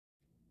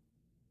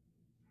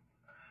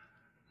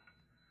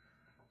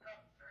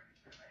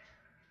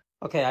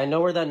Okay, I know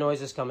where that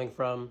noise is coming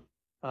from.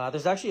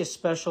 There's actually a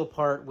special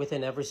part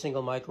within every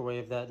single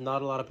microwave that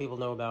not a lot of people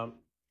know about.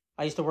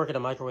 I used to work at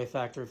a microwave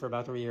factory for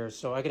about 3 years,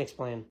 so I can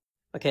explain.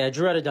 Okay, I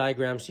drew out a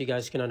diagram so you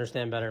guys can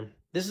understand better.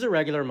 This is a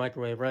regular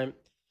microwave, right?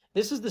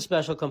 This is the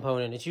special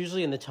component. It's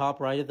usually in the top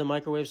right of the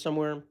microwave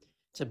somewhere.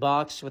 It's a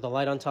box with a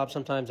light on top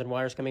sometimes and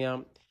wires coming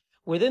out.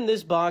 Within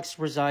this box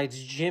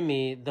resides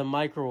Jimmy, the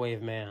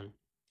microwave man.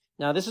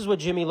 Now, this is what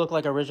Jimmy looked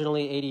like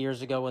originally 80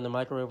 years ago when the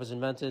microwave was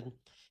invented.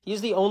 He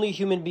is the only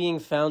human being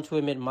found to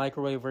emit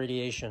microwave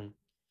radiation.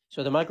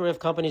 So the microwave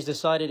companies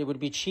decided it would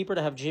be cheaper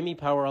to have Jimmy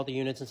power all the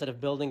units instead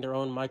of building their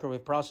own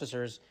microwave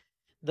processors,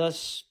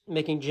 thus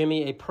making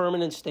Jimmy a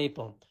permanent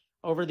staple.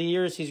 Over the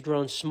years, he's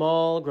grown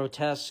small,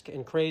 grotesque,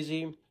 and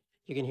crazy.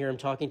 You can hear him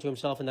talking to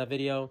himself in that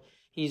video.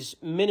 He's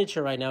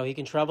miniature right now. He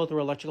can travel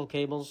through electrical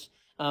cables.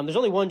 There's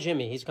only one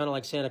Jimmy. He's kind of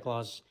like Santa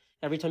Claus.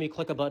 Every time you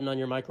click a button on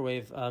your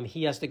microwave,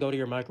 he has to go to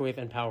your microwave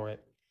and power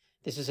it.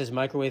 This is his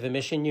microwave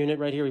emission unit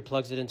right here. He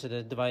plugs it into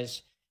the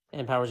device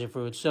and powers your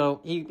food.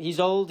 So he's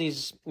old.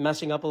 He's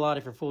messing up a lot.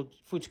 If your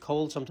food's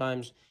cold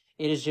sometimes,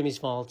 it is Jimmy's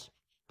fault.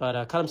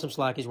 But cut him some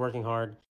slack. He's working hard.